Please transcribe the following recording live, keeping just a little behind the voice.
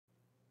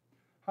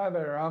Hi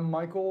there, I'm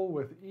Michael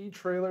with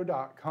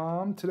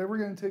etrailer.com. Today we're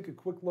going to take a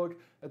quick look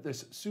at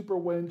this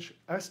Superwinch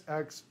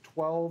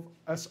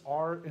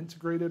SX12SR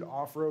integrated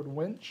off-road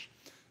winch.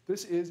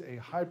 This is a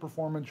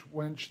high-performance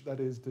winch that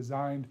is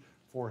designed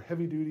for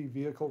heavy-duty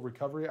vehicle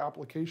recovery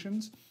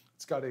applications.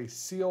 It's got a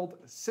sealed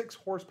 6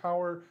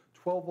 horsepower,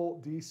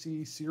 12-volt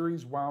DC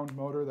series wound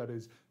motor that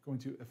is going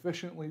to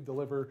efficiently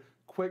deliver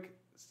quick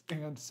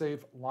and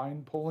safe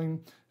line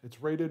pulling.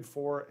 It's rated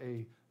for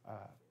a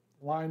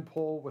line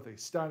pull with a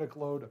static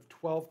load of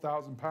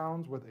 12,000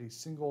 pounds with a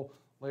single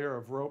layer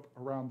of rope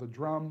around the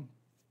drum.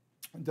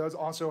 It does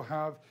also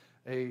have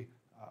a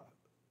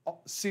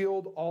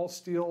sealed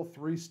all-steel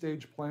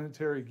 3-stage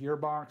Planetary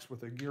gearbox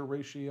with a gear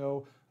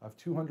ratio of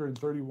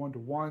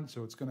 231:1,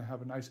 so it's going to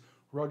have a nice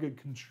rugged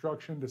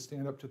construction to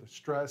stand up to the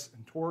stress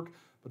and torque,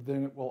 but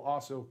then it will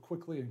also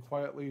quickly and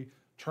quietly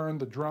turn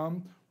the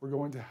drum. We're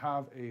going to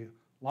have a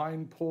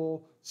line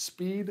pull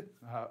speed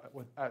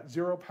at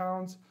 0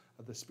 pounds.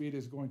 The speed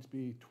is going to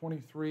be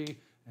 23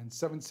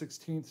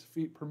 7/16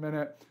 feet per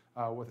minute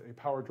with a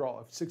power draw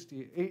of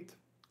 68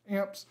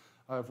 amps.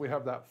 If we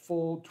have that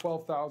full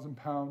 12,000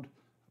 pound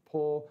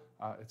pull,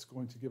 it's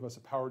going to give us a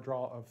power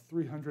draw of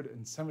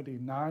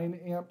 379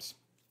 amps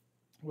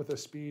with a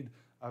speed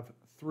of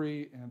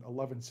 3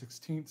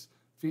 11/16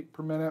 feet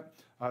per minute.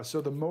 So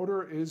the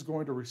motor is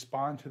going to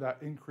respond to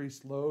that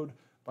increased load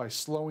by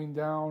slowing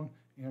down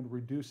and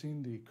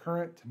reducing the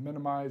current to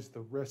minimize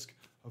the risk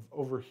of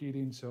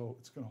overheating. So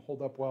it's going to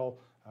hold up well,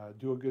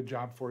 do a good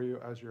job for you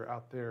as you're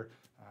out there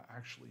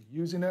actually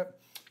using it.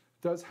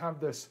 It does have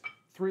this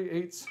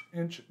 3/8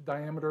 inch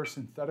diameter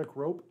synthetic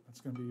rope.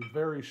 It's going to be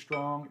very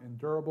strong and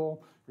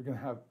durable. You're going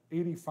to have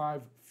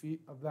 85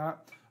 feet of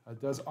that. It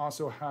does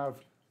also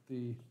have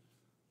the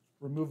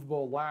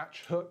removable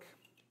latch hook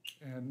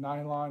and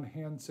nylon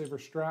hand saver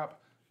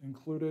strap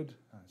included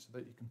so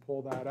that you can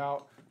pull that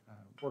out,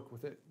 work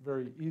with it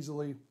very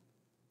easily.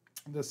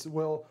 This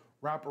will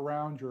wrap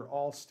around your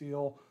all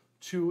steel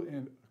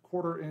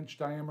 2¼ inch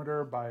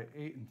diameter by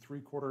 8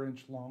 3/4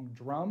 inch long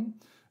drum.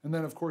 And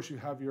then of course you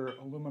have your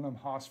aluminum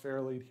Haas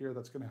fairlead here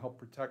that's going to help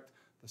protect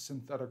the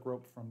synthetic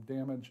rope from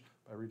damage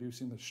by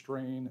reducing the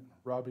strain and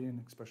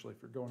rubbing, especially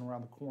if you're going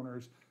around the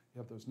corners. You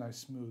have those nice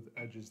smooth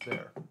edges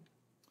there.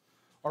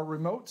 Our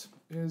remote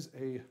is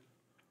a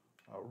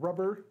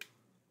rubber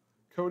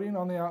coating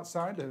on the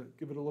outside to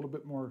give it a little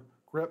bit more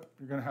grip.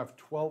 You're going to have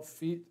 12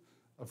 feet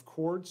of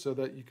cord so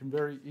that you can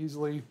very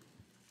easily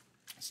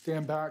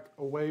stand back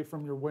away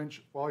from your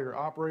winch while you're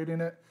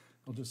operating it.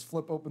 You'll just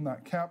flip open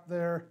that cap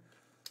there,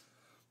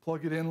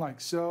 plug it in like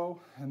so,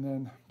 and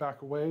then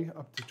back away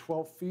up to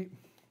 12 feet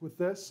with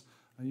this.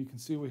 And you can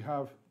see we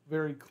have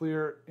very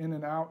clear in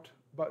and out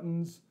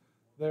buttons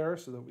there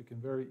so that we can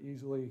very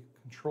easily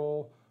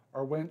control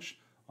our winch.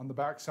 On the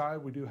back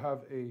side, we do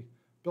have a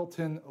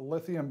built-in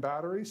lithium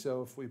battery,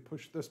 so if we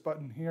push this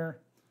button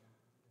here,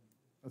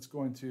 that's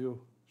going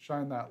to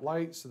shine that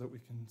light so that we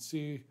can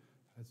see,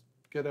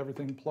 get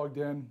everything plugged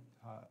in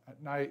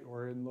at night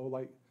or in low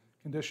light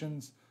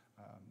conditions.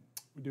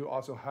 We do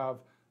also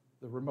have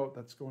the remote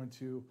that's going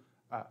to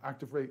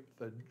activate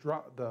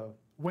the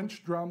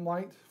winch drum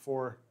light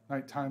for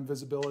nighttime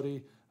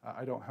visibility.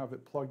 I don't have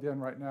it plugged in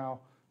right now,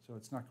 so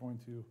it's not going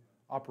to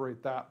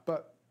operate that,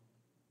 but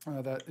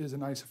that is a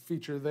nice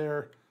feature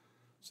there,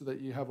 so that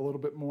you have a little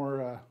bit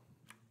more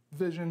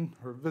vision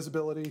or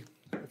visibility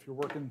if you're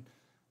working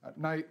at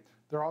night.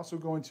 They're also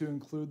going to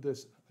include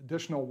this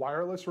additional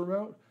wireless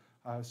remote.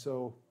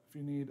 So if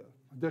you need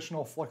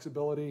additional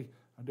flexibility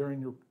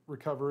during your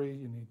recovery,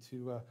 you need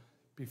to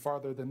be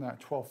farther than that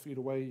 12 feet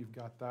away, you've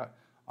got that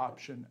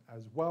option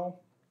as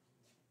well.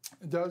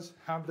 It does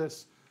have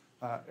this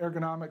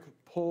ergonomic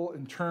pull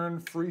and turn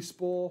free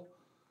spool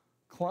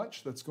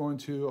clutch that's going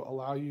to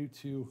allow you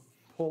to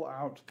pull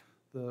out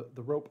the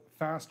rope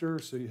faster,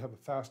 so you have a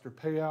faster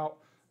payout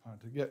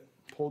to get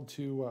pulled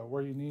to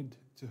where you need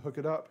to hook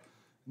it up,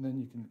 and then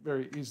you can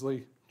very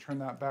easily turn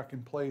that back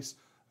in place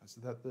so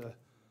that the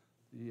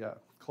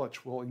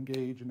clutch will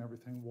engage and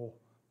everything will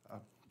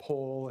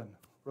pull and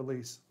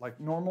release like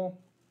normal.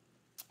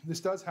 This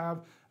does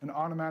have an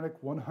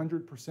automatic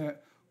 100%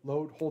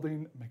 load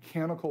holding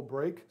mechanical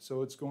brake,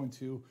 so it's going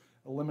to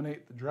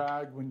eliminate the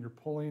drag when you're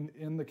pulling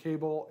in the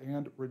cable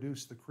and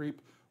reduce the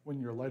creep when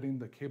you're letting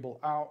the cable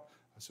out,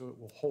 so it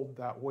will hold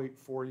that weight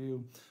for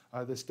you.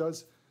 This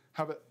does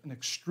have an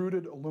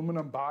extruded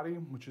aluminum body,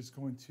 which is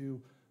going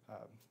to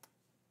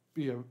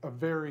be a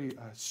very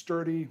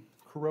sturdy,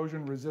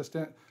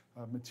 corrosion-resistant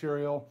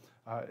material.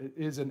 It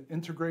is an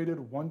integrated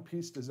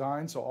one-piece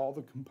design, so all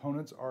the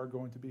components are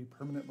going to be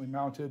permanently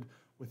mounted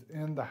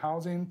within the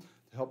housing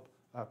to help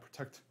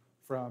protect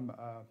from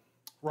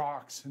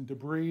rocks and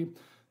debris.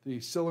 The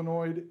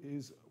solenoid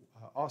is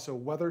also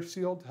weather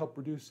sealed to help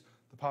reduce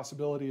the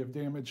possibility of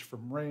damage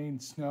from rain,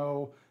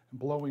 snow, and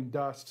blowing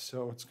dust,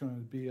 so it's going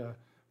to be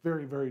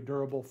very, very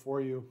durable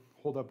for you,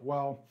 hold up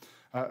well.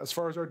 As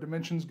far as our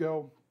dimensions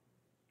go,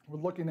 we're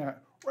looking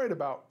at right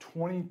about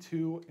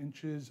 22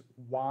 inches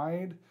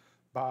wide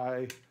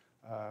by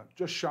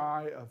just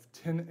shy of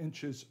 10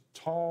 inches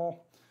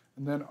tall,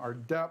 and then our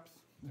depth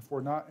if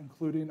we're not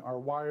including our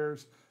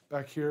wires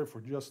back here, if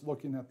we're just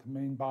looking at the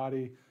main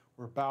body,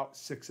 we're about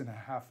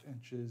 6.5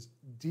 inches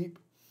deep.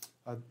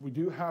 We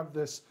do have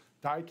this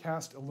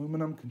die-cast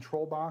aluminum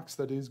control box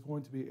that is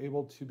going to be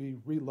able to be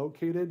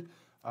relocated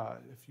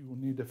if you will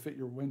need to fit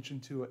your winch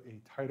into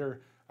a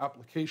tighter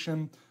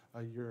application.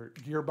 Your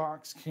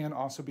gearbox can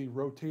also be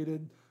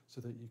rotated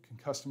so that you can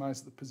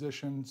customize the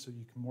position so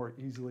you can more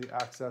easily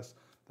access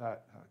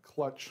that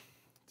clutch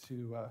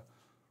to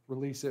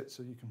release it,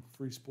 so you can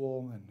free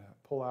spool and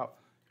pull out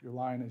your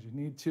line as you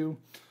need to.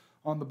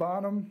 On the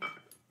bottom,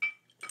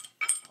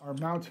 our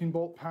mounting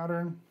bolt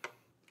pattern.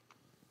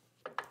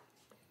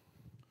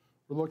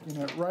 We're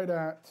looking at right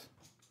at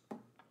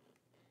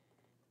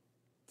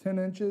 10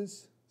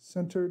 inches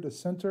center to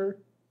center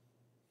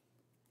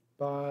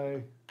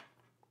by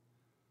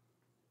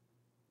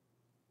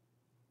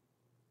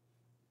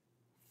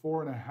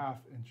 4.5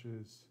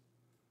 inches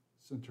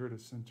center to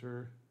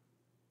center.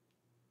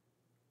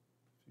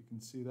 If you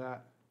can see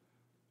that,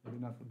 maybe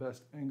not the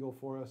best angle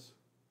for us,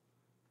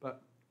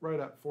 but right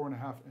at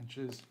 4.5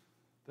 inches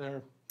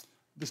there.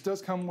 This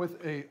does come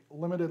with a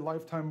limited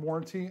lifetime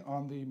warranty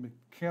on the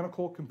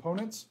mechanical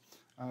components.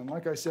 And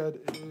like I said,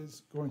 it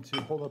is going to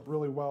hold up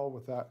really well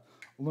with that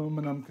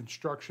aluminum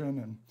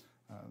construction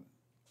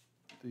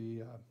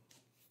and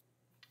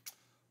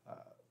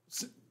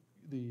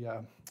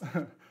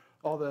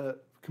all the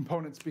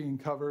components being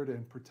covered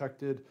and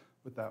protected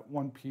with that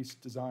one-piece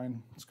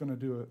design. It's going to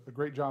do a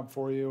great job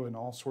for you in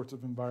all sorts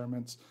of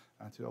environments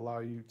to allow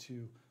you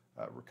to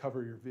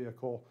recover your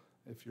vehicle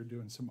if you're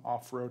doing some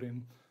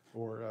off-roading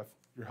or if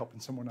you're helping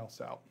someone else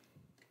out.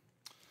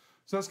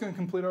 So that's going to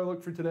complete our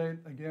look for today.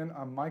 Again,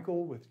 I'm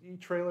Michael with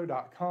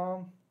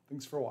etrailer.com.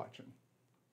 Thanks for watching.